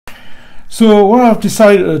So what I've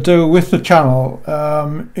decided to do with the channel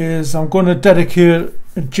is I'm going to dedicate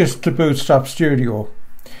it just to Bootstrap Studio.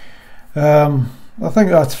 I think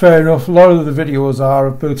that's fair enough. A lot of the videos are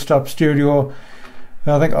of Bootstrap Studio.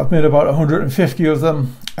 I think I've made about 150 of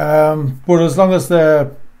them. But as long as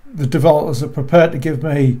the developers are prepared to give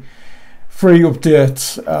me free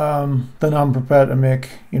updates, then I'm prepared to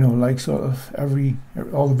make, like sort of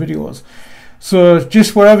all the videos. So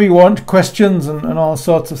just whatever you want, questions and all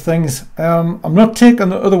sorts of things. I'm not taking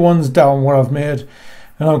the other ones down what I've made,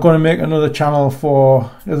 and I'm going to make another channel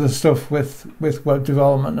for other stuff with web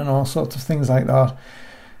development and all sorts of things like that.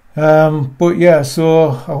 But yeah, so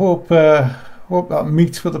I hope that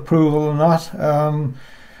meets with approval and that.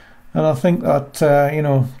 And I think that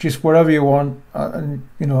just whatever you want, and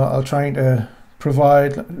I'll try to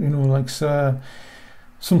provide like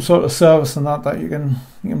some sort of service and that you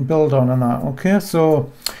can build on and that. Okay,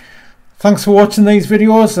 so thanks for watching these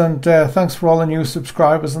videos, and thanks for all the new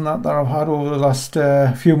subscribers and that I've had over the last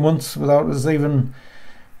few months without us even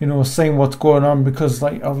seeing what's going on, because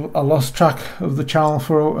I lost track of the channel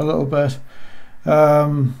for a little bit.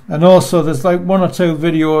 And also there's like one or two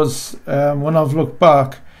videos when I've looked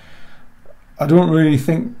back, I don't really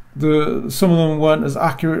think some of them weren't as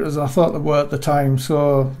accurate as I thought they were at the time,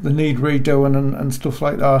 so they need redoing and stuff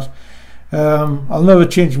like that. I'll never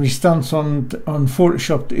change my stance on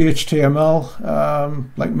Photoshop to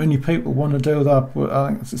HTML. Like many people want to do that, but I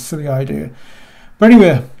think it's a silly idea. But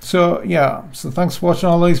anyway, so yeah, so thanks for watching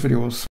all these videos.